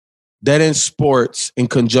Dead End Sports, in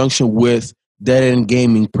conjunction with Dead End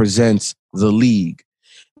Gaming, presents The League.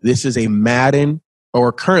 This is a Madden,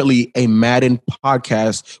 or currently a Madden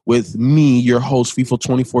podcast with me, your host, FIFA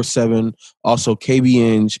 24/7, also KB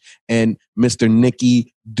Inge, and Mr.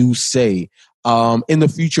 Nicky Duce. In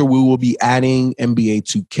the future, we will be adding NBA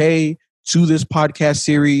 2K to this podcast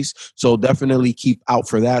series, so definitely keep out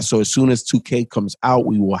for that. So as soon as 2K comes out,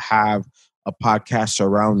 we will have a podcast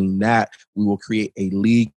surrounding that. We will create a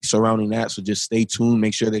league surrounding that. So just stay tuned.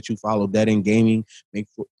 Make sure that you follow Dead End Gaming.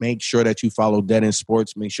 Make sure that you follow Dead End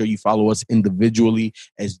Sports. Make sure you follow us individually,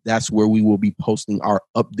 as that's where we will be posting our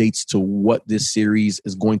updates to what this series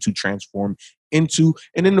is going to transform into.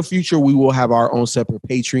 And in the future, we will have our own separate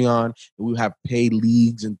Patreon, and we'll have paid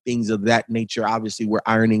leagues and things of that nature. Obviously, we're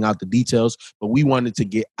ironing out the details, but we wanted to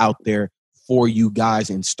get out there for you guys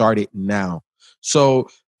and start it now. So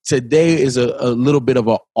today is a little bit of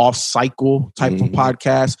an off-cycle type of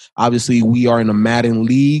podcast. Obviously, we are in a Madden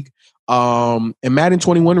league, and Madden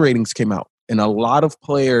 21 ratings came out, and a lot of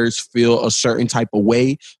players feel a certain type of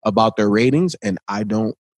way about their ratings, and I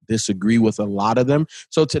don't disagree with a lot of them.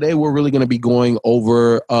 So today we're really going to be going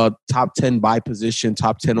over top 10 by position,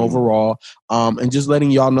 top 10 overall, and just letting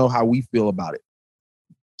y'all know how we feel about it.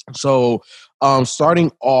 So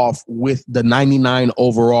starting off with the 99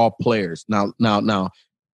 overall players. Now,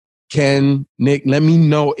 Ken, Nick, let me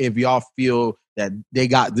know if y'all feel that they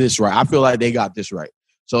got this right. I feel like they got this right.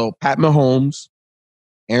 So Pat Mahomes,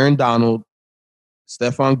 Aaron Donald,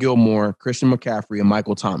 Stephon Gilmore, Christian McCaffrey, and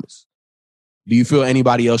Michael Thomas. Do you feel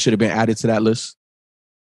anybody else should have been added to that list?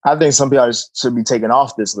 I think some people should be taken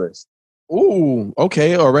off this list. Ooh,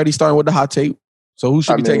 okay. Already starting with the hot take. So who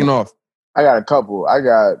should be taken off? I got a couple. I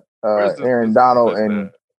got Aaron Donald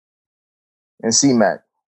and C-Mac.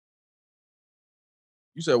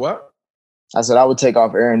 You said what? I said I would take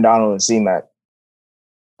off Aaron Donald and C-Mac.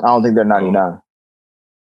 I don't think they're 99.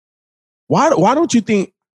 Why don't you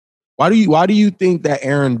think? Why do you think that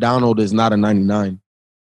Aaron Donald is not a 99?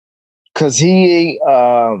 Because he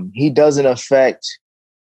doesn't affect.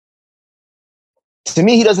 To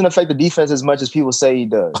me, he doesn't affect the defense as much as people say he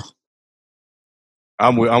does.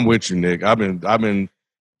 I'm with you, Nick. I've been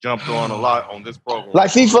jumped on a lot on this program. Like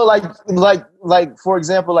FIFA, like for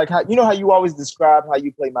example, like how you always describe how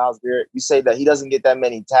you play Myles Garrett. You say that he doesn't get that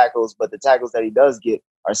many tackles, but the tackles that he does get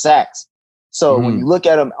are sacks. So when you look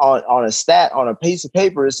at him on a stat, on a piece of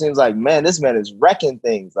paper, it seems like, man, this man is wrecking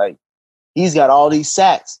things. Like he's got all these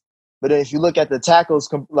sacks. But then if you look at the tackles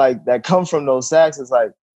that come from those sacks, it's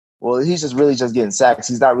like, well, he's just really just getting sacks.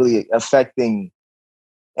 He's not really affecting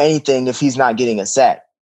anything if he's not getting a sack.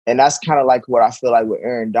 And that's kind of like what I feel like with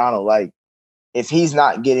Aaron Donald. Like, if he's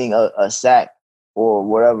not getting a sack or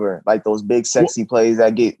whatever, like those big sexy plays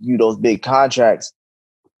that get you those big contracts,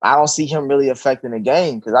 I don't see him really affecting the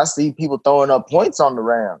game because I see people throwing up points on the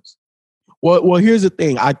Rams. Well, here's the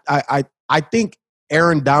thing. I think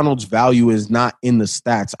Aaron Donald's value is not in the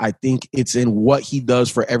stats. I think it's in what he does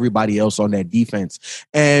for everybody else on that defense.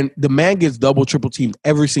 And the man gets double, triple teamed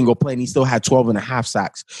every single play, and he still had 12 and a half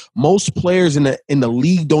sacks. Most players in the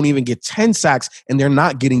league don't even get 10 sacks, and they're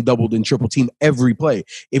not getting doubled and triple teamed every play.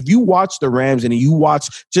 If you watch the Rams and you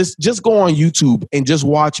watch, just go on YouTube and just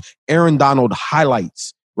watch Aaron Donald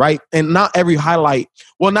highlights, right? And not every highlight,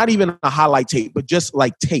 well, not even a highlight tape, but just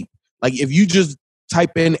like tape. Like if you just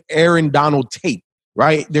type in Aaron Donald tape,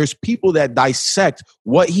 right? There's people that dissect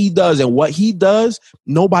what he does, and what he does,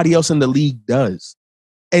 nobody else in the league does.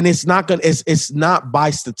 And it's not by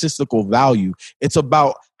statistical value. It's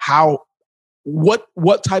about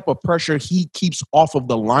what type of pressure he keeps off of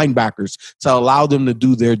the linebackers to allow them to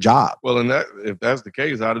do their job. Well, if that's the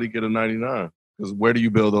case, how did he get a 99? Because where do you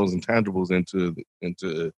build those intangibles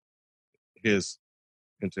into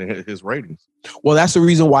his ratings? Well, that's the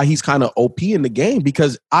reason why he's kind of OP in the game,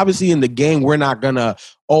 because obviously in the game, we're not going to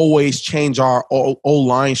always change our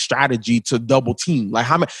O-line strategy to double team. Like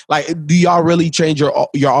do y'all really change your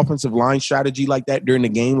offensive line strategy like that during the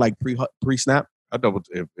game, like pre-snap? I double.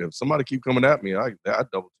 If somebody keep coming at me, I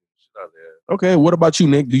double team shit out there. Okay. What about you,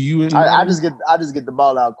 Nick? Do you? I just get the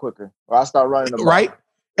ball out quicker, or I start running the ball. Right.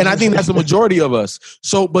 And I think that's the majority of us.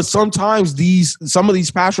 So, but sometimes some of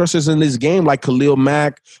these pass rushers in this game, like Khalil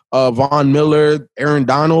Mack, Von Miller, Aaron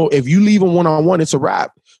Donald, if you leave them one-on-one, it's a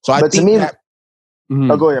wrap. So I think that.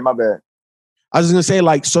 Oh, go ahead. My bad. I was going to say,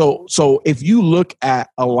 like, so if you look at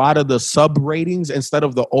a lot of the sub ratings instead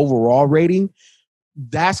of the overall rating,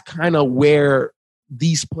 that's kind of where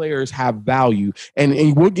these players have value.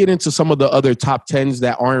 And we'll get into some of the other top 10s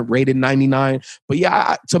that aren't rated 99. But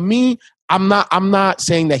yeah, to me, I'm not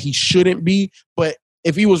saying that he shouldn't be, but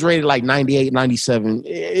if he was rated like 98, 97,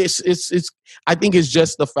 it's I think it's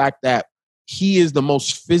just the fact that he is the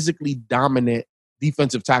most physically dominant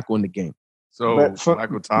defensive tackle in the game. So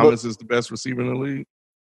Michael Thomas is the best receiver in the league?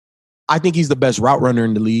 I think he's the best route runner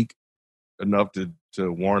in the league. Enough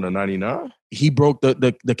to warrant a 99? He broke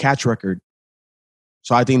the catch record.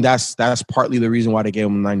 So I think that's partly the reason why they gave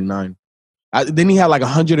him 99. Then he had like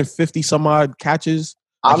 150 some odd catches.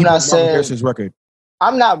 Like I'm not saying his record.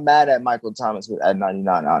 I'm not mad at Michael Thomas at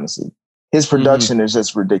 99, honestly. His production is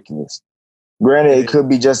just ridiculous. Granted, it could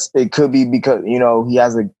be because, you know, he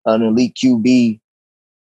has an elite QB,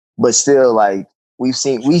 but still, like, we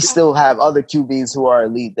still have other QBs who are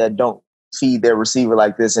elite that don't feed their receiver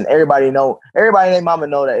like this. And everybody and their mama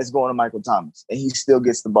know that it's going to Michael Thomas, and he still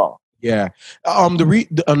gets the ball. Yeah.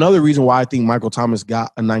 Another reason why I think Michael Thomas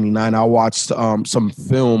got a 99, I watched some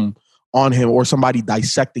film on him, or somebody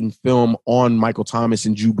dissecting film on Michael Thomas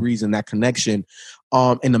and Drew Brees and that connection.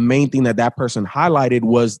 And the main thing that person highlighted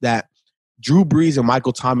was that Drew Brees and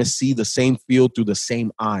Michael Thomas see the same field through the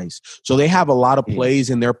same eyes. So they have a lot of plays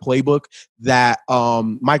in their playbook that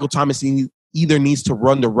Michael Thomas either needs to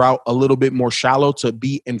run the route a little bit more shallow to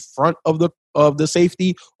be in front of the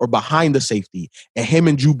safety or behind the safety. And him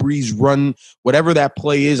and Drew Brees run whatever that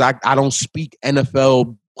play is. I don't speak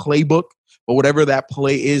NFL playbook, but whatever that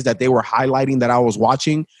play is that they were highlighting that I was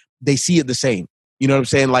watching, they see it the same. You know what I'm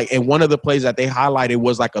saying? Like, and one of the plays that they highlighted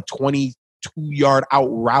was like a 22-yard out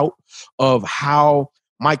route of how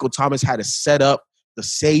Michael Thomas had to set up the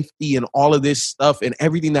safety and all of this stuff and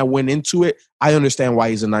everything that went into it. I understand why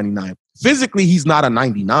he's a 99. Physically, he's not a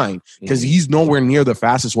 99 because he's nowhere near the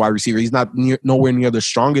fastest wide receiver. He's not nowhere near the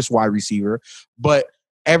strongest wide receiver. But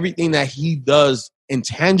everything that he does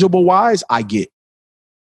intangible-wise, I get.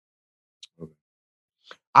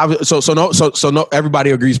 So no.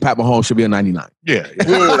 Everybody agrees Pat Mahomes should be a 99. Yeah.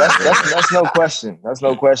 That's no question. That's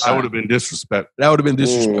no question. That would have been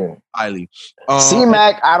disrespectful. Highly.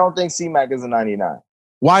 C-Mac, I don't think C-Mac is a 99.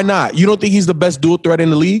 Why not? You don't think he's the best dual threat in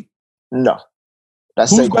the league? No.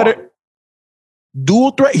 That's who's Saquon. Better?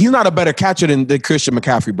 Dual threat? He's not a better catcher than Christian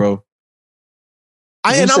McCaffrey, bro.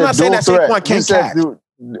 I'm not saying that Saquon can't catch.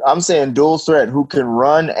 I'm saying dual threat who can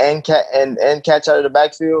run and catch out of the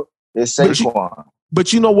backfield is Saquon.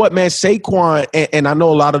 But you know what, man? Saquon, and I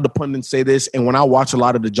know a lot of the pundits say this, and when I watch a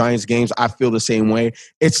lot of the Giants games, I feel the same way.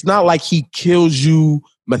 It's not like he kills you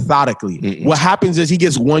methodically. Mm-mm. What happens is he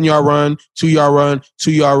gets 1 yard run, 2 yard run,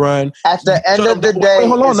 2 yard run. At the end of the day,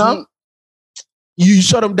 hold on now. You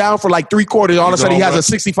shut him down for like 3/4. All of a sudden, he has a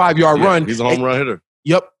 65-yard run. He's a home run hitter.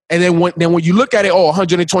 Yep. And then when you look at it,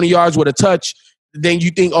 120 yards with a touch, then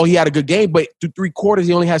you think, he had a good game. But through 3/4,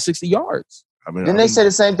 he only has 60 yards. Didn't they say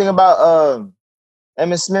the same thing about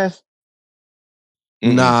Emmitt Smith?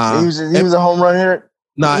 Nah. He was a home run hitter.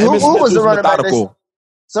 Nah, who was the running methodical. back?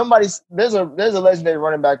 There's a legendary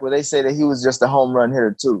running back where they say that he was just a home run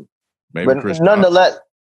hitter too. Maybe nonetheless,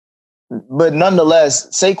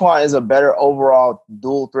 Saquon is a better overall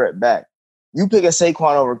dual threat back. You pick a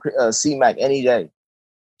Saquon over C-Mac any day.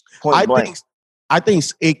 Point blank. I think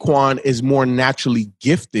Saquon is more naturally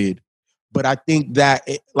gifted. But I think that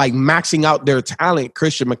like maxing out their talent,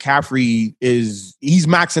 Christian McCaffrey he's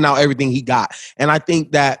maxing out everything he got. And I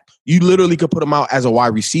think that you literally could put him out as a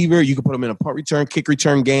wide receiver. You could put him in a punt return, kick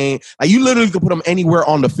return game. Like you literally could put him anywhere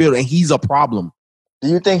on the field and he's a problem. Do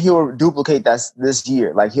you think he'll duplicate that this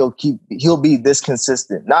year? Like he'll be this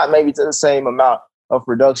consistent, not maybe to the same amount of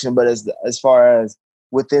production, but as far as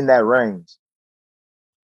within that range?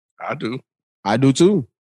 I do too.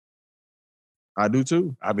 I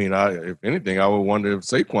mean, if anything, I would wonder if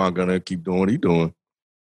Saquon gonna keep doing what he's doing.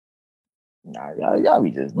 Nah, y'all be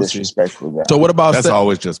just disrespectful. Guys. So what about that's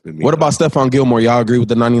always just been me. What about Stephon Gilmore? Y'all agree with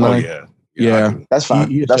the 99? Oh yeah. That's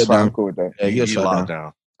fine. That's fine. I'm cool with that. Yeah, he'll shut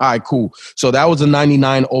down. All right, cool. So that was the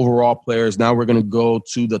 99 overall players. Now we're gonna go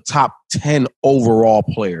to the top 10 overall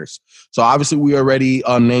players. So obviously we already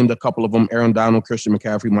named a couple of them: Aaron Donald, Christian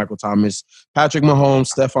McCaffrey, Michael Thomas, Patrick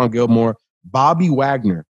Mahomes, Stephon Gilmore, Bobby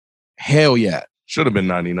Wagner. Hell yeah. Should have been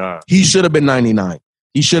 99. He should have been 99.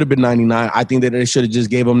 I think that they should have just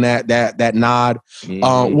gave him that nod.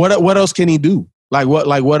 Mm-hmm. What else can he do?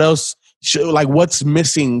 What else? What's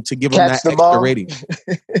missing to give him that extra ball. rating?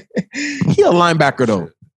 He a linebacker though.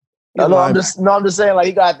 I'm just saying, like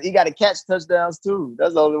he got to catch touchdowns too.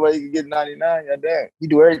 That's the only way you can get 99. Goddamn, you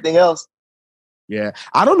do everything else. Yeah,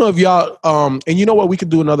 I don't know if y'all and you know what, we could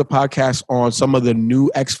do another podcast on some of the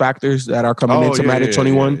new X factors that are coming into Madden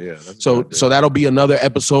 21. Yeah, so that'll be another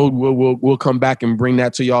episode. We'll come back and bring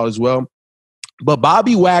that to y'all as well. But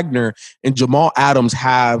Bobby Wagner and Jamal Adams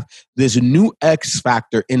have this new X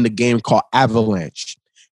factor in the game called Avalanche.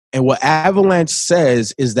 And what Avalanche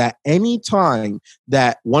says is that any time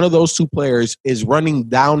that one of those two players is running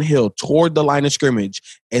downhill toward the line of scrimmage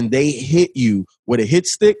and they hit you with a hit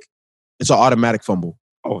stick, it's an automatic fumble.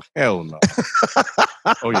 Oh, hell no.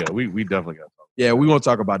 Oh, yeah, we definitely got to talk. Yeah, we won't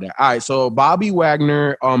talk about that. All right, so Bobby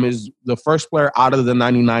Wagner is the first player out of the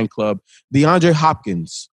 99 club. DeAndre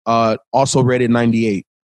Hopkins, also rated 98.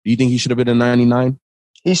 Do you think he should have been a 99?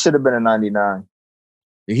 He should have been a 99.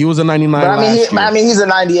 He was a 99 but last year. He's a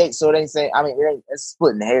 98, so it ain't saying. It's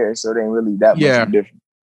splitting hairs, so it ain't really that much different.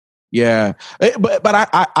 Yeah, but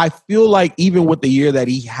I feel like even with the year that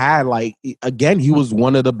he had, like, again, he was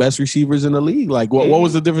one of the best receivers in the league. Like, what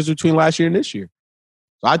was the difference between last year and this year?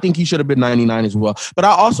 So I think he should have been 99 as well. But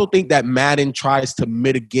I also think that Madden tries to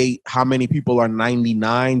mitigate how many people are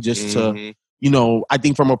 99 just to, I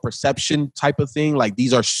think from a perception type of thing, like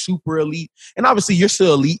these are super elite. And obviously you're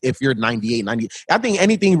still elite if you're 98, 90. I think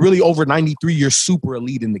anything really over 93, you're super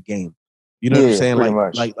elite in the game. You know what I'm saying?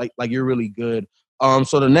 Like you're really good.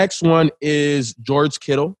 So the next one is George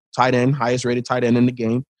Kittle, tight end, highest rated tight end in the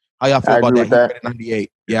game. How y'all feel about that? He rated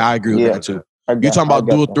 98. Yeah, I agree with that too. You're talking about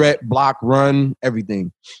dual threat, block, run,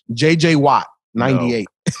 everything. JJ Watt, 98.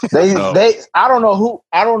 I don't know who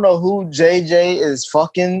JJ is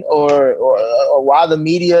fucking or why the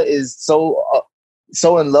media is so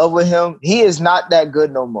in love with him. He is not that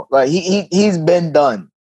good no more. Like he's been done.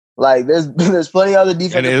 Like there's plenty of other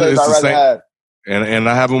defensive players I'd rather have. And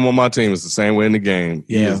I have him on my team. It's the same way in the game.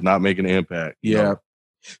 He is not making an impact. Yeah. No.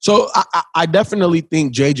 So I definitely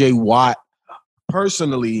think JJ Watt,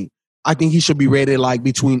 personally, I think he should be rated like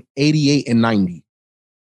between 88 and 90.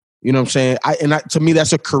 You know what I'm saying? To me,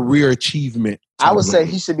 that's a career achievement. I would say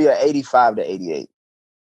he should be an 85 to 88.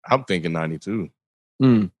 I'm thinking 92.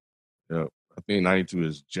 Yeah, I think 92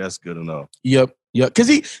 is just good enough. Yep. Because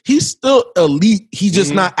he's still elite. He's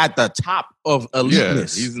just not at the top of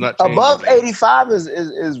eliteness. Yeah, he's not above 85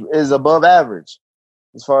 is above average.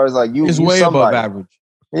 As far as like you, it's way above average.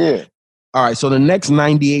 Yeah. All right. So the next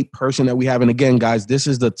 98 person that we have, and again, guys, this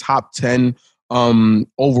is the top 10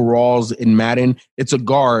 overalls in Madden. It's a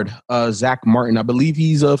guard, Zach Martin. I believe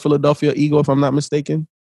he's a Philadelphia Eagle, if I'm not mistaken.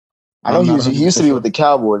 I know he used to be with the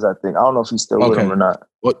Cowboys, I think. I don't know if he's still with them or not.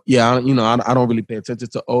 Well, yeah, I don't really pay attention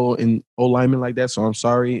to O linemen like that, so I'm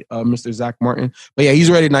sorry, Mr. Zach Martin. But yeah, he's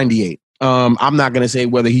rated 98. I'm not gonna say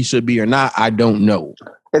whether he should be or not. I don't know.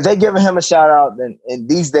 If they giving him a shout out, then in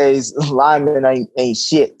these days linemen ain't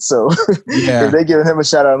shit. So if they giving him a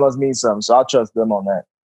shout out, it must mean something. So I'll trust them on that.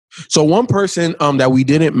 So one person that we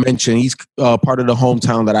didn't mention, he's part of the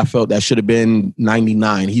hometown that I felt that should have been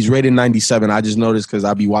 99. He's rated 97. I just noticed because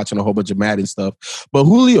I'll be watching a whole bunch of Madden stuff. But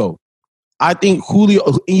Julio, I think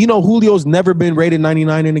Julio's never been rated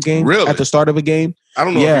 99 in a game. Really? At the start of a game. I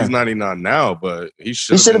don't know if he's 99 now, but he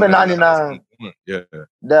should have been 99. Yeah.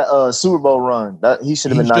 That Super Bowl run, he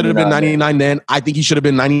should have been 99. He should have been 99 then. I think he should have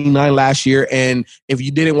been 99 last year. And if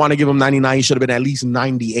you didn't want to give him 99, he should have been at least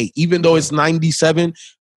 98. Even though it's 97,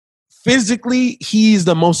 physically, he's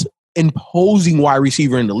the most imposing wide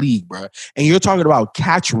receiver in the league, bro. And you're talking about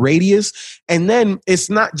catch radius. And then it's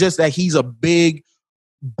not just that he's a big,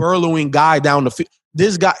 burrowing guy down the field.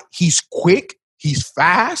 This guy, he's quick. He's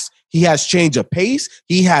fast. He has change of pace.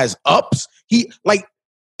 He has ups.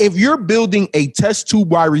 If you're building a test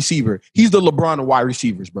tube wide receiver, he's the LeBron of wide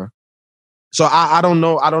receivers, bro. So I don't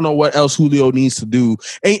know. I don't know what else Julio needs to do.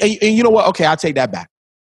 And you know what? Okay, I'll take that back.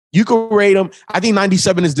 You can rate him. I think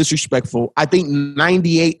 97 is disrespectful. I think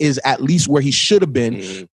 98 is at least where he should have been.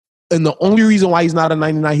 Mm-hmm. And the only reason why he's not a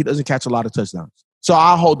 99, he doesn't catch a lot of touchdowns. So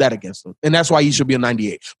I'll hold that against him. And that's why he should be a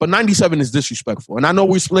 98. But 97 is disrespectful. And I know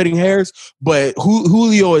we're splitting hairs, but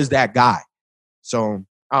Julio is that guy. So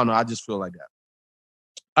I don't know. I just feel like that.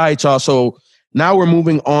 All right, y'all. So now we're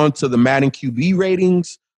moving on to the Madden QB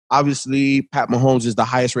ratings. Obviously, Pat Mahomes is the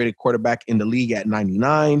highest rated quarterback in the league at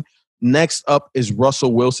 99. Next up is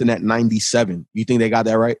Russell Wilson at 97. You think they got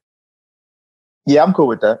that right? Yeah, I'm cool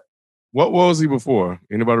with that. What was he before?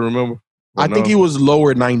 Anybody remember? I think he was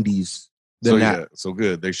lower 90s than that. Yeah, so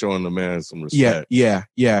good. They showing the man some respect. Yeah.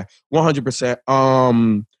 100%.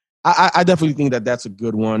 I definitely think that that's a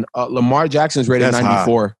good one. Lamar Jackson's rated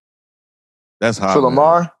 94. High. That's high. For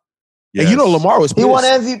Lamar? Yes. And Lamar was pissed. He won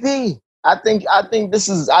MVP. I think this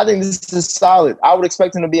is solid. I would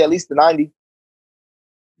expect him to be at least the 90.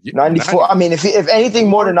 94. I mean, if anything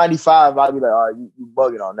more than 95, I'd be like, all right, you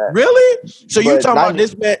bugging on that. Really? So you talking about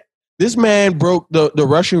this man? This man broke the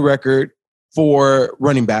rushing record for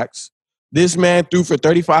running backs. This man threw for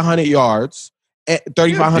 3,500 yards,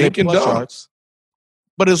 3,500 plus yards.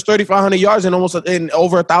 But it was 3,500 yards and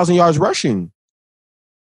over 1,000 yards rushing.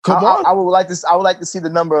 Come on. I would like to see the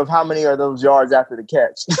number of how many are those yards after the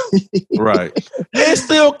catch. Right. They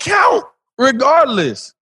still count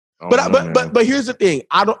regardless. But here's the thing.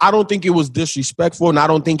 I don't think it was disrespectful, and I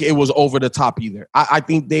don't think it was over the top either. I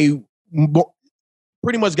think they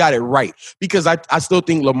pretty much got it right, because I still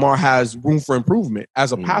think Lamar has room for improvement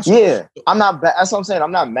as a passer. Yeah, I'm not. That's what I'm saying.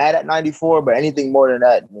 I'm not mad at 94, but anything more than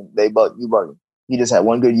that, you bug. He just had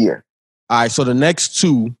one good year. All right, so the next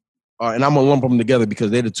two, and I'm gonna lump them together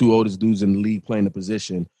because they're the two oldest dudes in the league playing the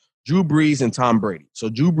position: Drew Brees and Tom Brady. So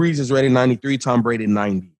Drew Brees is rated 93, Tom Brady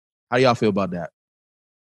 90. How do y'all feel about that?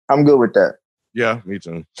 I'm good with that. Yeah, me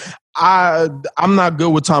too. I'm not good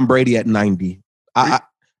with Tom Brady at 90. I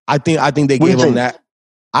think they gave him that.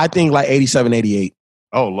 I think like 87, 88.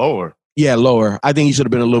 Oh, lower. Yeah, lower. I think he should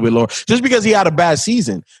have been a little bit lower, just because he had a bad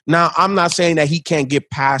season. Now, I'm not saying that he can't get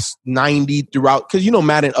past 90 throughout, because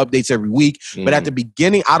Madden updates every week. But at the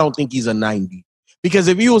beginning, I don't think he's a 90, because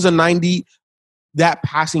if he was a 90, that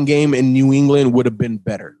passing game in New England would have been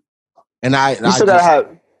better. And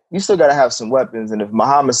you still gotta have some weapons, and if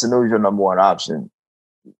Mohamed Sanu is your number one option,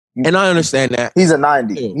 and I understand that he's a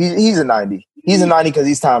 90. He's a 90. He's a 90 because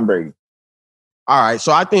he's Tom Brady. All right,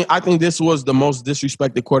 so I think this was the most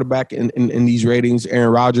disrespected quarterback in these ratings. Aaron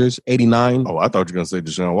Rodgers, 89. Oh, I thought you were gonna say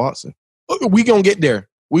Deshaun Watson. We gonna get there.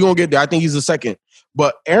 I think he's the second,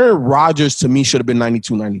 but Aaron Rodgers to me should have been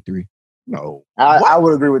 92, 93. No, I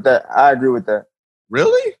would agree with that. I agree with that.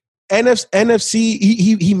 Really? NFC,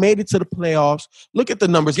 he made it to the playoffs. Look at the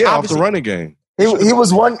numbers. Yeah, off the running game. He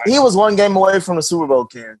was one game away from the Super Bowl,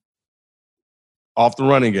 Ken. Off the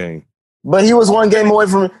running game. But he was one game away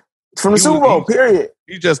from the Super Bowl, period.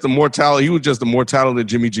 He was just the more talented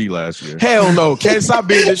Jimmy G last year. Hell no. Can't stop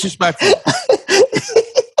being disrespectful.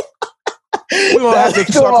 We're going to have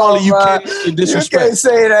to start calling you Ken disrespect. You can't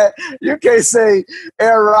say that. You can't say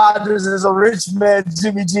Aaron Rodgers is a rich man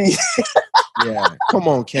Jimmy G. Yeah, come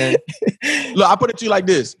on, Ken. Look, I put it to you like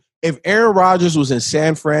this. If Aaron Rodgers was in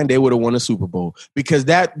San Fran, they would have won a Super Bowl, because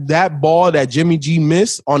that ball that Jimmy G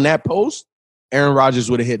missed on that post, Aaron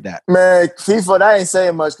Rodgers would have hit that. Man, FIFA, that ain't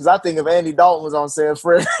saying much, because I think if Andy Dalton was on San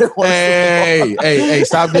Fran, hey,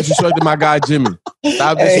 stop disrespecting my guy Jimmy.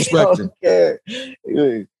 Stop disrespecting.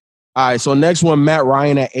 Okay. All right, so next one, Matt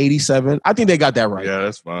Ryan at 87. I think they got that right. Yeah,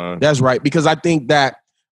 that's fine. That's right, because I think that,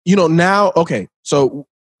 now, okay, so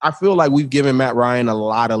I feel like we've given Matt Ryan a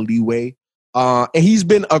lot of leeway. And he's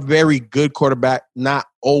been a very good quarterback, not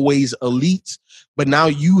always elite, but now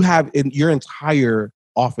you have your entire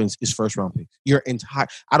offense is first round picks.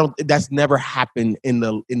 That's never happened in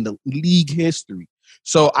the league history.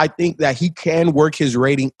 So I think that he can work his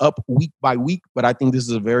rating up week by week, but I think this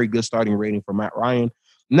is a very good starting rating for Matt Ryan.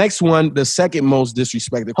 Next one, the second most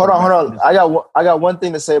disrespected. Hold on. I got one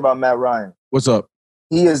thing to say about Matt Ryan. What's up?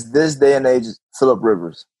 He is this day and age Phillip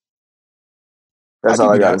Rivers. That's all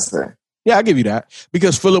I got to say. Yeah, I give you that,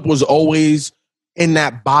 because Phillip was always in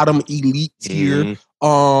that bottom elite tier.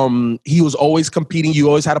 Mm-hmm. He was always competing. You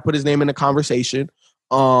always had to put his name in the conversation.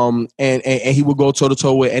 And he would go toe to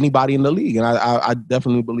toe with anybody in the league. And I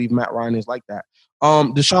definitely believe Matt Ryan is like that.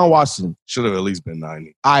 Deshaun Watson should have at least been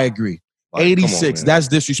 90. I agree. 86. That's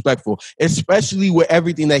disrespectful, especially with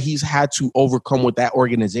everything that he's had to overcome with that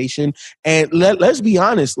organization. And let's be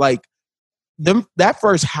honest, like that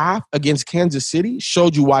first half against Kansas City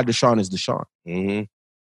showed you why Deshaun is Deshaun. Mm-hmm.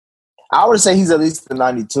 I would say he's at least the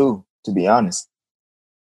 92, to be honest.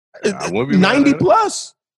 90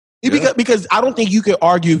 plus. Yeah. Because I don't think you could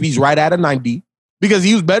argue if he's right at a 90, because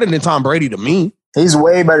he was better than Tom Brady to me. He's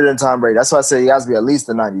way better than Tom Brady. That's why I say he has to be at least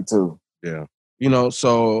a 92. Yeah.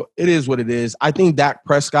 So it is what it is. I think Dak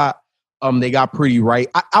Prescott, they got pretty right.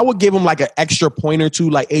 I would give him like an extra point or two,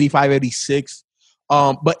 like 85, 86.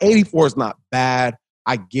 But 84 is not bad.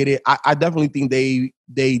 I get it. I definitely think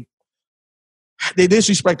they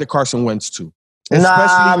disrespected Carson Wentz too.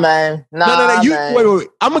 Nah, man. Wait.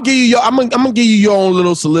 I'm gonna give you your own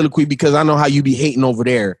little soliloquy, because I know how you be hating over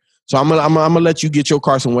there. So I'm gonna let you get your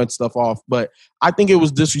Carson Wentz stuff off. But I think it was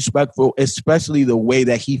disrespectful, especially the way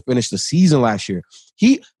that he finished the season last year.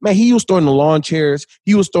 He was throwing the lawn chairs.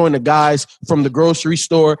 He was throwing the guys from the grocery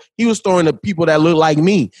store. He was throwing the people that look like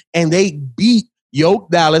me, and they beat yo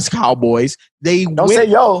Dallas Cowboys. Don't say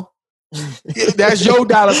yo. That's yo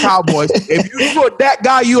Dallas Cowboys. If you're that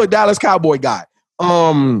guy, you're a Dallas Cowboy guy.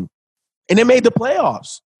 And they made the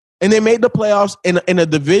playoffs. And they made the playoffs in a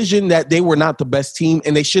division that they were not the best team,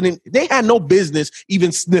 and they had no business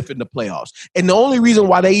even sniffing the playoffs. And the only reason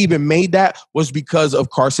why they even made that was because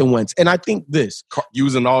of Carson Wentz. And I think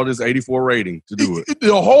using all this 84 rating to do it.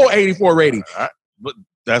 The whole 84 rating. But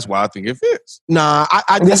That's why I think it fits. Nah,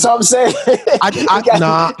 I That's what I'm saying. I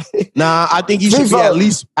think he should be at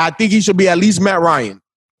least. I think he should be at least Matt Ryan.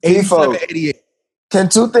 87, 88. Can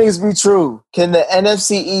two things be true? Can the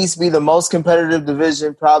NFC East be the most competitive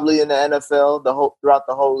division probably in the NFL throughout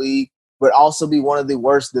the whole league, but also be one of the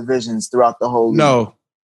worst divisions throughout the whole league? No.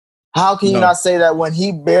 How can you not say that when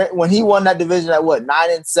he won that division at what,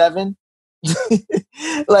 9-7?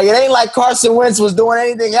 Like, it ain't like Carson Wentz was doing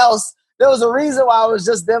anything else. There was a reason why it was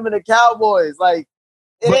just them and the Cowboys. Like,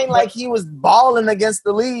 ain't like he was balling against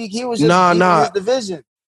the league. He was just beating his division.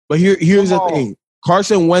 But here's the thing.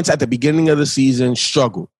 Carson Wentz at the beginning of the season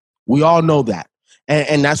struggled. We all know that.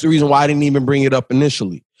 And that's the reason why I didn't even bring it up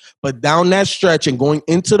initially. But down that stretch and going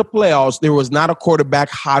into the playoffs, there was not a quarterback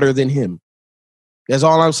hotter than him. That's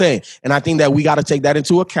all I'm saying. And I think that we got to take that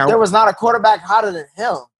into account. There was not a quarterback hotter than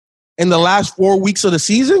him. In the last 4 weeks of the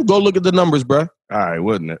season, go look at the numbers, bro. All right,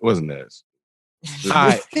 wasn't that? All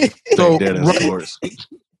right. So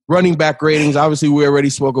running back ratings, obviously we already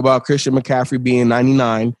spoke about Christian McCaffrey being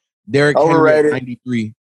 99. Derrick Henry at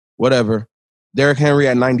 93. Whatever. Derrick Henry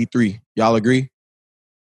at 93. Y'all agree?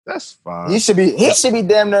 That's fine. He should be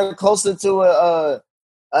damn near closer to a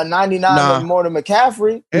 99 more than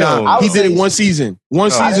McCaffrey. He did it one season.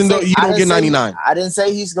 Season, though, you don't get 99. I didn't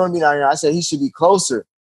say he's going to be 99. I said he should be closer.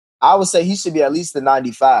 I would say he should be at least a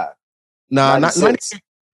 95. Nah,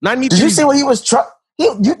 93. Did you see what he was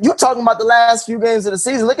you talking about the last few games of the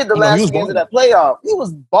season? Look at the last few games of that playoff. He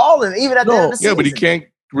was balling even at the end of the season. Yeah, but he can't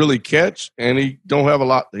really catch, and he don't have a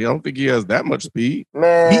lot. I don't think he has that much speed.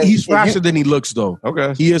 Man, he's faster than he looks, though.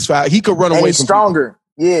 Okay, he is fast. He could run away. He's from stronger.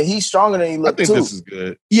 People. Yeah, he's stronger than he looks. I think this is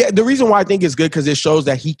good. Yeah, the reason why I think it's good because it shows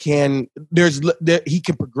that he can. He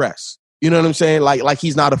can progress. You know what I'm saying? Like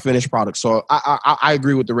he's not a finished product. So I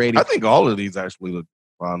agree with the rating. I think all of these actually look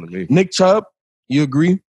fine to me. Nick Chubb, you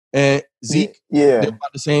agree? And Zeke, yeah, they're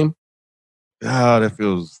about the same. That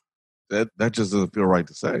just doesn't feel right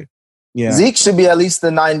to say. Yeah, Zeke should be at least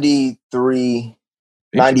the 93,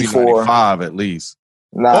 94, 95 at least.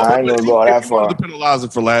 Nah, I ain't gonna go that far. To penalize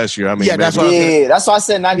it for last year. I mean, that's why I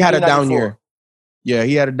said 93. He had a down 94. year. Yeah,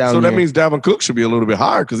 he had a down year. So that year. means Dalvin Cook should be a little bit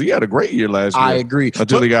higher because he had a great year last year. I agree.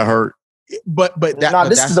 Until he got hurt. But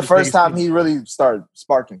this is the first time he really started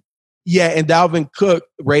sparking. Yeah, and Dalvin Cook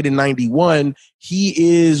rated 91. He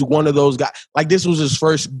is one of those guys. Like, this was his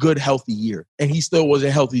first good, healthy year, and he still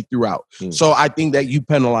wasn't healthy throughout. So I think that you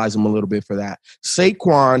penalize him a little bit for that.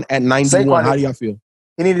 Saquon at 91. How do y'all feel?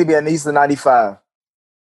 He needed to be at least a 95.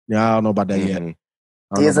 Yeah, I don't know about that yet.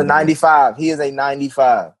 He is a 95. He is a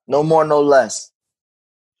 95. No more, no less.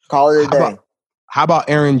 Call it a day. How about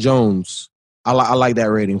Aaron Jones? I like that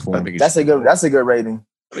rating for him. That's a good rating.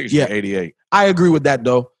 I think it should be 88. I agree with that,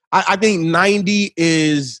 though. I think 90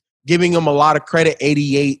 is giving him a lot of credit.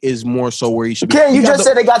 88 is more so where he should be. Ken, you just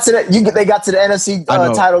said they got to the NFC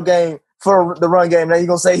title game for the run game. Now you're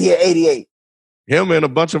gonna say he had 88. Him and a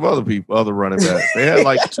bunch of other running backs. They had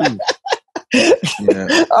like 2.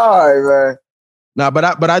 Yeah. All right, man. Nah,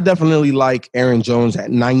 but I definitely like Aaron Jones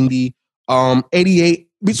at 90. 88.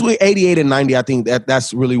 Between 88 and 90, I think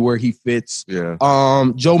that's really where he fits. Yeah.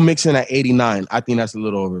 Joe Mixon at 89. I think that's a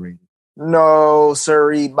little overrated. No,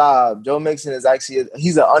 sirree, Bob. Joe Mixon is actually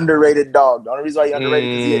he's an underrated dog. The only reason why he's underrated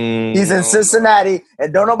is he's in Cincinnati,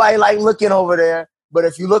 and don't nobody like looking over there. But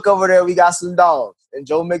if you look over there, we got some dogs, and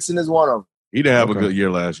Joe Mixon is one of them. He didn't have a good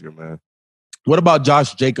year last year, man. What about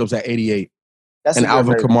Josh Jacobs at 88? That's and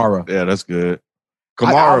Alvin Kamara. Yeah, that's good.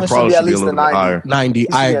 Kamara probably should be a little bit higher.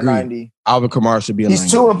 90. I agree. 90. Alvin Kamara should be a 90.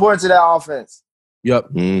 He's too important to that offense. Yep.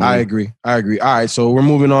 Mm-hmm. I agree. All right, so we're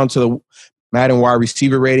moving on to the Madden wide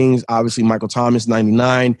receiver ratings. Obviously, Michael Thomas,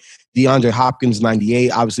 99. DeAndre Hopkins,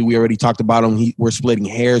 98. Obviously, we already talked about him. We're splitting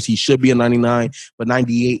hairs. He should be a 99, but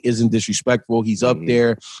 98 isn't disrespectful. He's up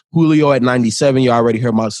there. Julio at 97. You already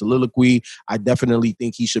heard my soliloquy. I definitely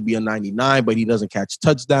think he should be a 99, but he doesn't catch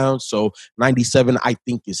touchdowns. So 97, I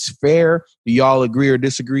think, is fair. Do y'all agree or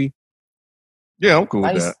disagree? Yeah, I'm cool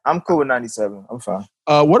with that. I'm cool with 97. I'm fine.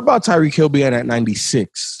 What about Tyreek Hill being at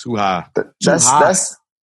 96? Too high.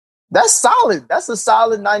 That's solid. That's a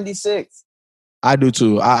solid 96. I do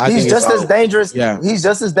too. He's just as dangerous. Yeah. He's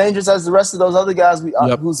just as dangerous as the rest of those other guys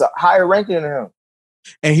who's a higher ranking than him.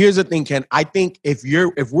 And here's the thing, Ken. I think if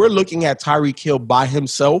we're looking at Tyreek Hill by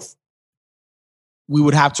himself, we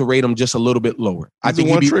would have to rate him just a little bit lower. I think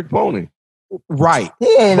one-trick pony. Right.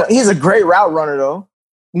 He's a great route runner, though.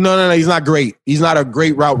 No, he's not great. He's not a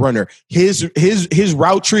great route runner. His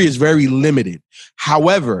route tree is very limited.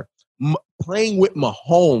 However, playing with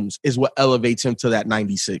Mahomes is what elevates him to that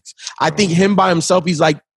 96. I think him by himself, he's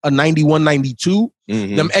like a 91, 92.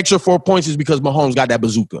 Mm-hmm. Them extra 4 points is because Mahomes got that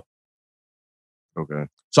bazooka. Okay.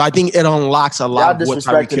 So I think it unlocks a lot Y'all of what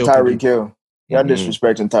Tyreek disrespecting Hill can do. Tyreek Hill. Y'all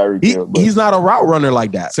disrespecting Tyreek Hill. He's not a route runner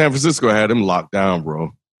like that. San Francisco had him locked down,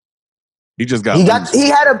 bro. He just got loose. He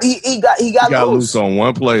got loose on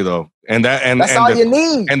one play though, that's all you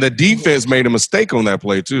need. And the defense made a mistake on that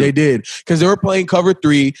play too. They did because they were playing cover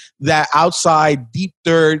 3. That outside deep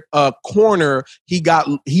third corner, he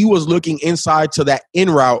was looking inside to that in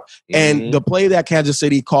route, and the play that Kansas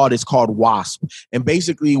City called is called WASP. And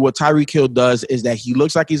basically, what Tyreek Hill does is that he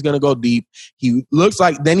looks like he's going to go deep. He looks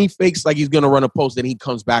like then he fakes like he's going to run a post, then he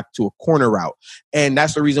comes back to a corner route, and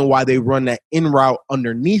that's the reason why they run that in route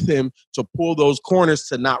underneath him to pull those corners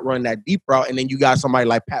to not run that deep route. And then you got somebody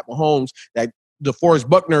like Pat Mahomes that DeForest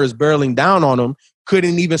Buckner is barreling down on him,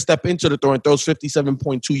 couldn't even step into the throw and throws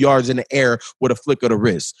 57.2 yards in the air with a flick of the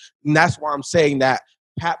wrist. And that's why I'm saying that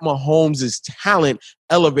Pat Mahomes' talent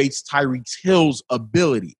elevates Tyreek Hill's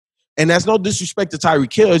ability. And that's no disrespect to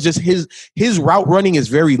Tyreek Hill. It's just his route running is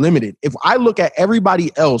very limited. If I look at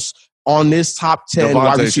everybody else on this top 10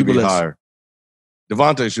 wide receiver list, higher.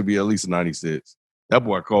 Devontae should be at least a 96. That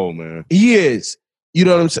boy cold, man. He is. You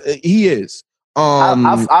know what I'm saying? He is.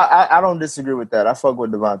 I don't disagree with that. I fuck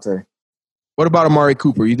with Devontae. What about Amari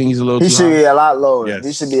Cooper? You think he's a little too high? He should be a lot lower. Yes.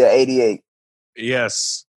 He should be an 88.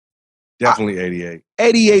 Yes. Definitely 88.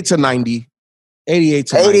 88 to 90. 88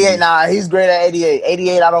 to 90. 88, nah, he's great at 88.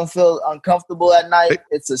 88, I don't feel uncomfortable at night.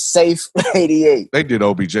 It's a safe 88. They did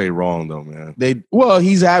OBJ wrong, though, man.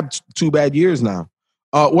 He's had 2 bad years now.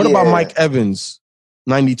 What about Mike Evans?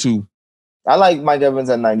 92. I like Mike Evans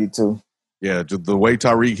at 92. Yeah, just the way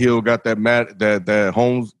Tyreek Hill got that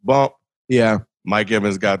Holmes bump. Yeah. Mike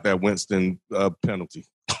Evans got that Winston penalty.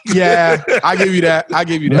 Yeah, I give you that.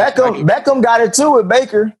 Beckham got it too with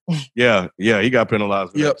Baker. Yeah, he got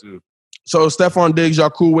penalized for that too. So Stephon Diggs, y'all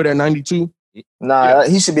cool with at 92? Nah,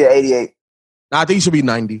 he should be at 88. Nah, I think he should be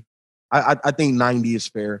 90. I think 90 is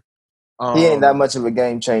fair. He ain't that much of a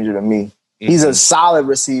game changer to me. He's a solid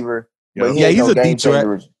receiver, but he's a game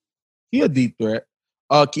changer. He's a deep threat.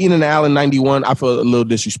 Keenan Allen, 91. I feel a little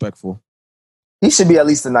disrespectful. He should be at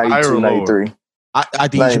least a 92, 93. I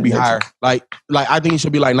think he should be higher. Like I think he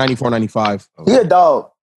should be like 94, 95. He a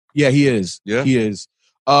dog. Yeah, he is. Yeah. He is.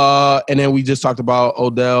 And then we just talked about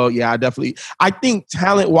Odell. Yeah, I think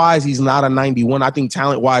talent-wise, he's not a 91. I think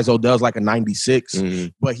talent-wise, Odell's like a 96.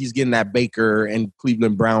 But he's getting that Baker and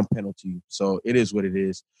Cleveland Brown penalty. So it is what it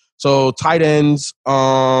is. So tight ends,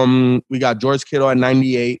 we got George Kittle at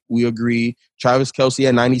 98. We agree. Travis Kelce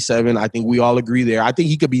at 97. I think we all agree there. I think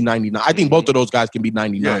he could be 99. I think both of those guys can be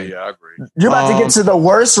 99. Yeah, I agree. You're about to get to the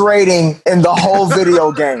worst rating in the whole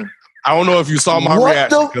video game. I don't know if you saw my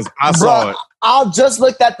reaction because I saw it. I just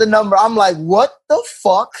looked at the number. I'm like, what the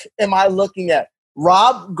fuck am I looking at?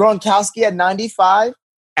 Rob Gronkowski at 95?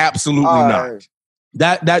 Absolutely not.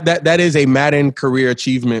 That is a Madden career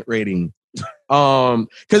achievement rating.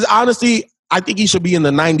 Because honestly, I think he should be in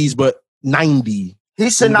the 90s, but 90. He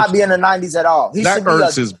should not be in the 90s at all. That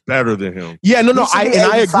Ertz is better than him. Yeah,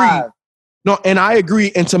 I agree. No, and I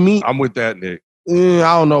agree. And to me, I'm with that, Nick. I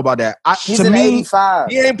don't know about that. He's an 85.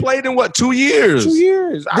 He ain't played in 2 years? 2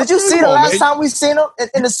 years. Did you see the last time we seen him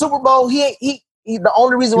in the Super Bowl? He the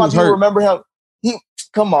only reason why people remember him.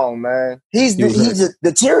 Come on, man. He's just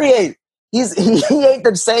deteriorated. He ain't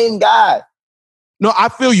the same guy. No, I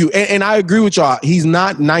feel you, and I agree with y'all. He's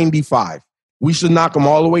not 95. We should knock him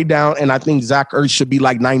all the way down, and I think Zach Ertz should be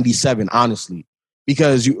like 97, honestly,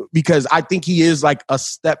 because I think he is like a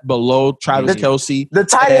step below Travis Kelce. The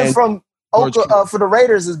tight end from for the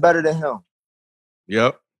Raiders is better than him.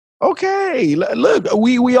 Yep. Okay, look,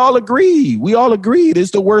 we all agree. We all agreed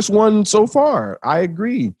it's the worst one so far. I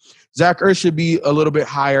agree. Zach Ertz should be a little bit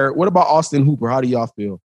higher. What about Austin Hooper? How do y'all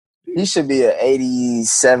feel? He should be an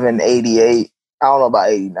 87, 88. I don't know about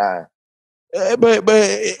 89. But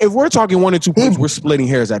if we're talking 1 or 2 points, we're splitting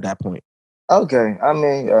hairs at that point. Okay. I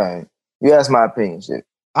mean, all right. You asked my opinion, shit.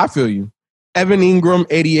 I feel you. Evan Ingram,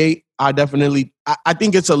 88. I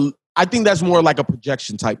think that's more like a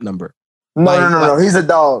projection type number. No. He's a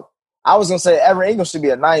dog. I was gonna say Evan Ingram should be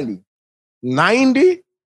a 90. 90?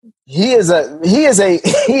 He is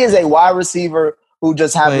a wide receiver who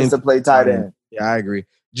just happens to play tight end. Yeah, I agree.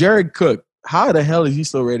 Jared Cook, how the hell is he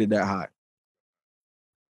still rated that high?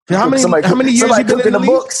 How many years he been in the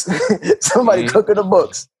books? Somebody cooking the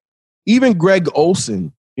books. Even Greg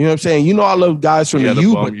Olsen, you know what I'm saying? You know I love guys from the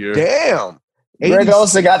U, but damn. Greg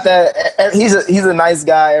Olsen got that. He's a nice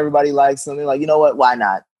guy. Everybody likes him. They're like, you know what? Why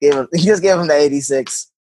not? Just give him the 86.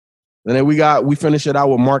 And then we finish it out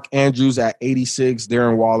with Mark Andrews at 86,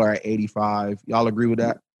 Darren Waller at 85. Y'all agree with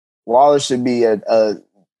that? Waller should be a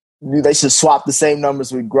They should swap the same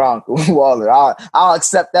numbers with Gronk and Waller. I'll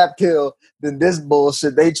accept that pill than this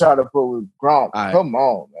bullshit they try to put with Gronk. Right. Come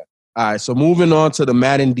on, man. All right, so moving on to the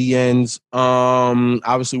Madden DNs.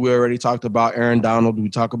 Obviously, we already talked about Aaron Donald. We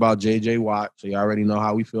talked about J.J. Watt, so you already know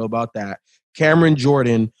how we feel about that. Cameron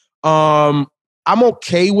Jordan. I'm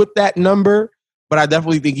okay with that number, but I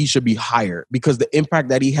definitely think he should be higher because the impact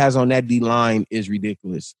that he has on that D-line is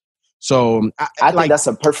ridiculous. So I think that's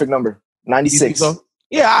a perfect number. 96. So?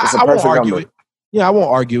 Yeah, I won't argue it. Yeah, I won't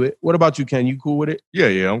argue it. What about you, Ken? You cool with it?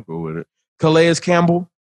 Yeah, I'm cool with it. Calais Campbell?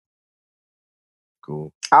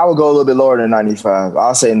 Cool. I would go a little bit lower than 95.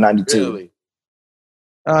 I'll say 92. Really?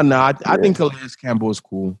 No, I think Calais Campbell is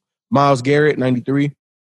cool. Myles Garrett, 93.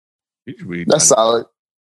 That's solid.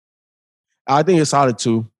 I think it's solid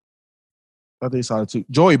too.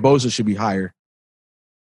 Joey Bosa should be higher.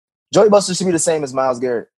 Joey Bosa should be the same as Myles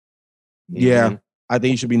Garrett. Yeah, I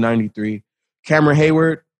think he should be 93. Cameron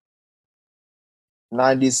Hayward.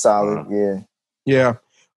 90 solid, Yeah.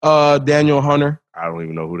 Daniel Hunter. I don't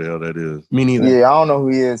even know who the hell that is. Me neither. Yeah, I don't know who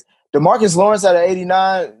he is. DeMarcus Lawrence at an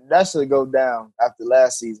 89, that should go down after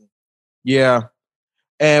last season. Yeah.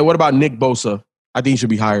 And what about Nick Bosa? I think he should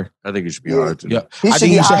be higher. I think he should be higher too. Yeah. I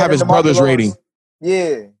think he should have his brother's rating.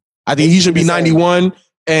 Yeah. I think he should be 91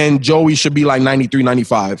 and Joey should be like 93,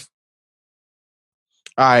 95.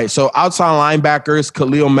 All right, so outside linebackers,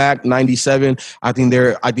 Khalil Mack, 97. I think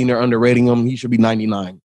they're underrating him. He should be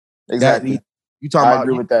 99. Exactly. I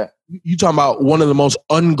agree with that. You talking about one of the most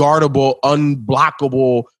unguardable,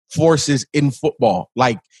 unblockable forces in football.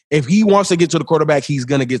 Like, if he wants to get to the quarterback, he's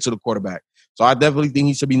going to get to the quarterback. So I definitely think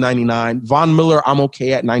he should be 99. Von Miller, I'm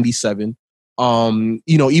okay at 97.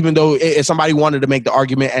 Even though if somebody wanted to make the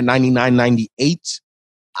argument at 99, 98,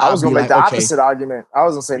 I was going to make the opposite argument. I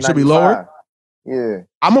was going to say 95. Should be lower? Yeah.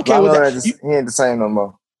 I'm okay with that. He ain't the same no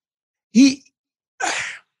more.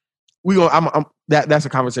 That's a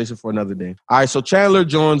conversation for another day. All right, so Chandler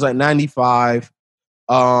Jones at 95,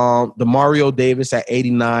 Demario Davis at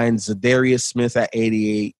 89, Zadarius Smith at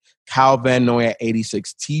 88, Kyle Van Noy at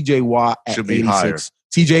 86, TJ Watt at 86. Higher.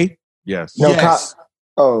 TJ? Yes. No, yes.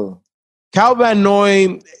 Kyle Van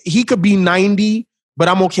Noy, he could be 90, but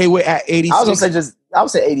I'm okay with at 86. I would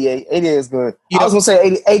say 88. 88 is good. Yeah. I was going to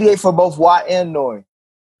say 88 for both Watt and Noy.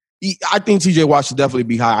 I think TJ Watt should definitely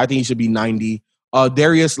be high. I think he should be 90.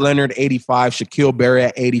 Darius Leonard, 85. Shaquille Barrett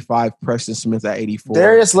at 85. Preston Smith at 84.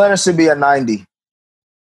 Darius Leonard should be at 90.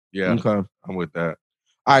 Yeah, okay. I'm with that.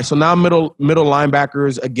 All right, so now middle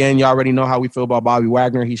linebackers. Again, you already know how we feel about Bobby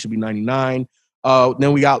Wagner. He should be 99.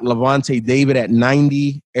 Then we got Levante David at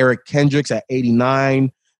 90. Eric Kendricks at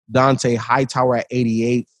 89. Dante Hightower at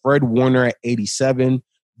 88. Fred Warner at 87.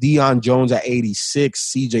 Deion Jones at 86.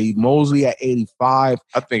 C.J. Mosley at 85.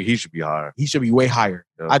 I think he should be higher. He should be way higher.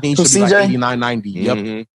 Yep. I think he should be like 89, 90.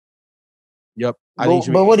 Mm-hmm. Yep.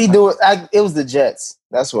 But what he do? It was the Jets.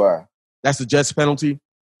 That's why. That's the Jets penalty?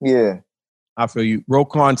 Yeah. I feel you.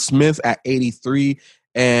 Roquan Smith at 83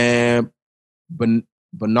 and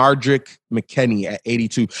Benardrick McKinney at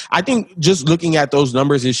 82. I think just looking at those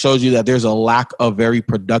numbers, it shows you that there's a lack of very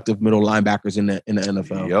productive middle linebackers in the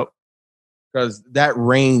NFL. Yep. Because that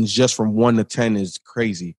range just from 1 to 10 is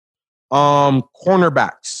crazy.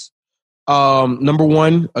 Cornerbacks. Number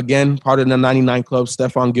 1, again, part of the 99 club,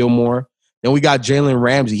 Stephon Gilmore. Then we got Jalen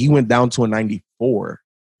Ramsey. He went down to a 94.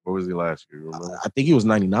 What was he last year? I think he was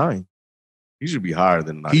 99. He should be higher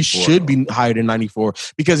than 94. He should be higher than 94.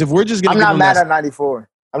 Because if we're just going to I'm not mad at 94.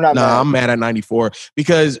 I'm mad at 94.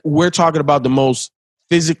 Because we're talking about the most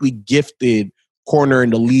physically gifted corner in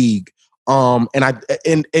the league. And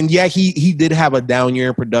he did have a down year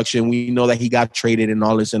in production. We know that he got traded and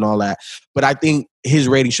all this and all that. But I think his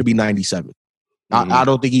rating should be 97. Mm-hmm. I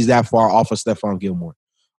don't think he's that far off of Stephon Gilmore.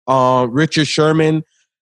 Richard Sherman.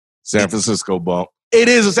 San Francisco bump. It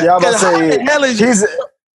is.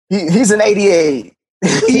 He's an 88.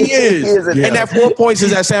 He is. And that 4 points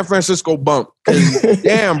is that San Francisco bump.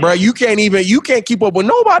 Damn, bro. You can't keep up with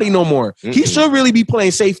nobody no more. Mm-mm. He should really be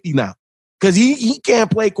playing safety now. Because he can't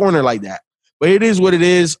play corner like that. But it is what it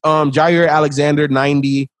is. Jair Alexander,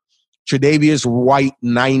 90. Tre'Davious White,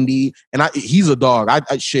 90. And he's a dog.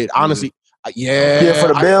 Honestly. Yeah. For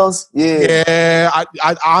the Bills? Yeah.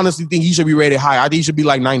 I honestly think he should be rated high. I think he should be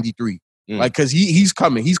like 93. Like, because he's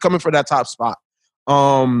coming. He's coming for that top spot.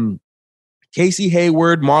 Casey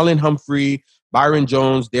Hayward, Marlon Humphrey, Byron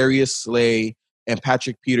Jones, Darius Slay, and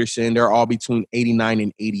Patrick Peterson. They're all between 89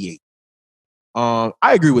 and 88. I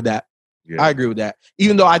agree with that. Yeah. I agree with that.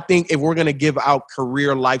 Even though I think if we're going to give out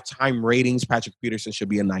career lifetime ratings, Patrick Peterson should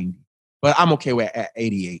be a 90. But I'm okay with at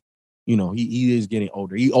 88. You know, he is getting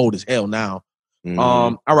older. He old as hell now.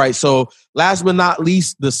 All right. So last but not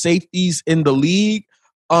least, the safeties in the league.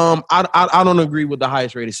 I don't agree with the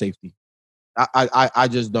highest rated safety. I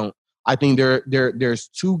just don't. I think there's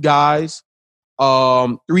three guys,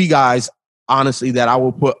 honestly, that I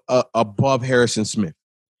will put above Harrison Smith.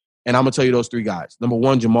 And I'm gonna tell you those three guys. Number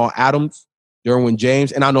one, Jamal Adams, Derwin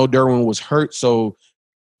James, and I know Derwin was hurt, so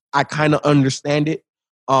I kind of understand it.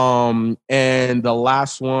 And the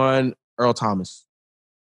last one, Earl Thomas.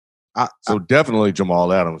 So definitely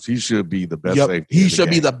Jamal Adams. He should be the best safety. He should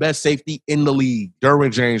be the best safety in the league.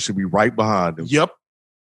 Derwin James should be right behind him. Yep.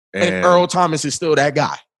 And Earl Thomas is still that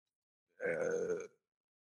guy.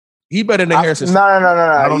 He better than Harrison Smith. No.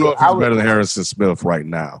 I don't know if he's better than Harrison Smith right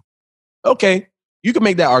now. Okay. You can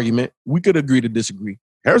make that argument. We could agree to disagree.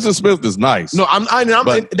 Harrison Smith is nice. No,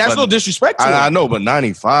 that's no disrespect to him. I know, but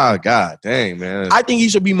 95, god dang, man. I think he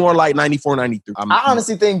should be more like 94, 93. I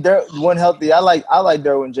honestly think when healthy, I like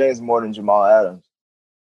Derwin James more than Jamal Adams.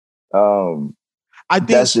 I think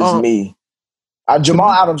that's just me.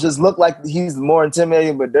 Jamal Adams just looked like he's more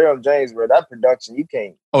intimidating, but Derwin James, bro, that production, you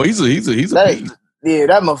can't. Oh, he's a beast. Yeah,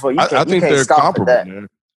 that motherfucker. I think they're comparable, man.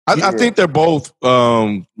 I think they're both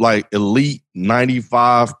like elite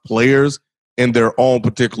 95 players in their own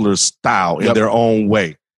particular style, in their own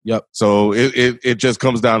way. Yep. So it just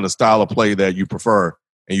comes down to style of play that you prefer,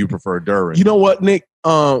 and you prefer Derwin. You know what, Nick?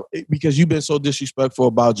 Because you've been so disrespectful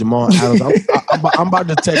about Jamal Adams, I'm about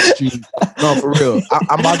to text you. No, for real.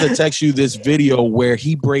 I'm about to text you this video where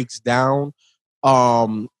he breaks down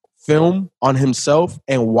film on himself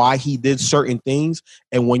and why he did certain things.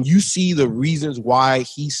 And when you see the reasons why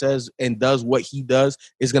he says and does what he does,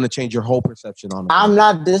 it's going to change your whole perception on him. I'm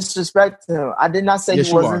not disrespecting him. I did not say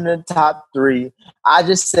he wasn't in the top three. I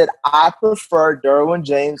just said I prefer Derwin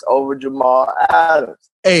James over Jamal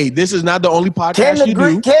Adams. Hey, this is not the only podcast you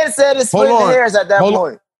do. Ken said it's splitting hairs at that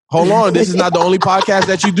point. Hold on, this is not the only podcast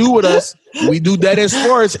that you do with us. We do that in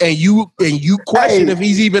sports, and you question if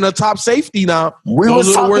he's even a top safety now.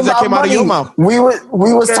 Those are the words that came out of your mouth. We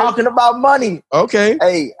was talking about money. Okay.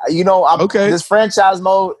 Hey, this franchise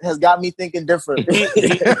mode has got me thinking different. All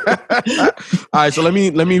right, so let me.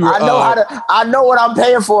 I know what I'm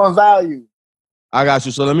paying for in value. I got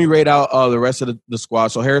you. So let me rate out the rest of the squad.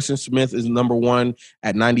 So Harrison Smith is number one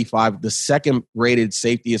at 95. The second rated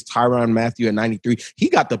safety is Tyrann Mathieu at 93. He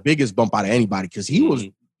got the biggest bump out of anybody because he was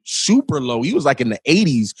super low. He was like in the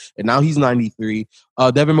 80s, and now he's 93.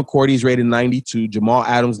 Devin McCourty's rated 92. Jamal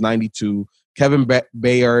Adams, 92. Kevin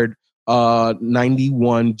Bayard,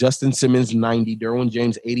 91. Justin Simmons, 90. Derwin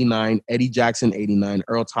James, 89. Eddie Jackson, 89.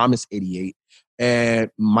 Earl Thomas, 88. And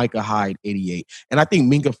Micah Hyde, 88. And I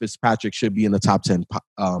think Minkah Fitzpatrick should be in the top 10,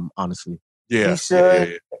 honestly. Yeah. He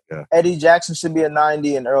should. Yeah. Eddie Jackson should be a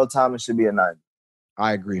 90, and Earl Thomas should be a 90.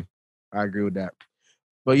 I agree with that.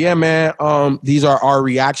 But yeah, man, these are our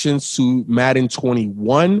reactions to Madden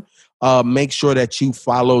 21. Make sure that you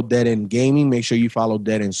follow Dead End Gaming. Make sure you follow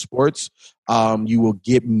Dead End Sports. You will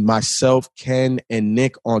get myself, Ken, and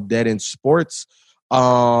Nick on Dead End Sports.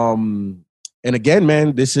 And again,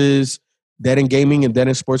 man, this is Dead End Gaming and Dead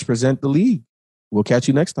End Sports present the league. We'll catch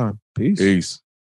you next time. Peace.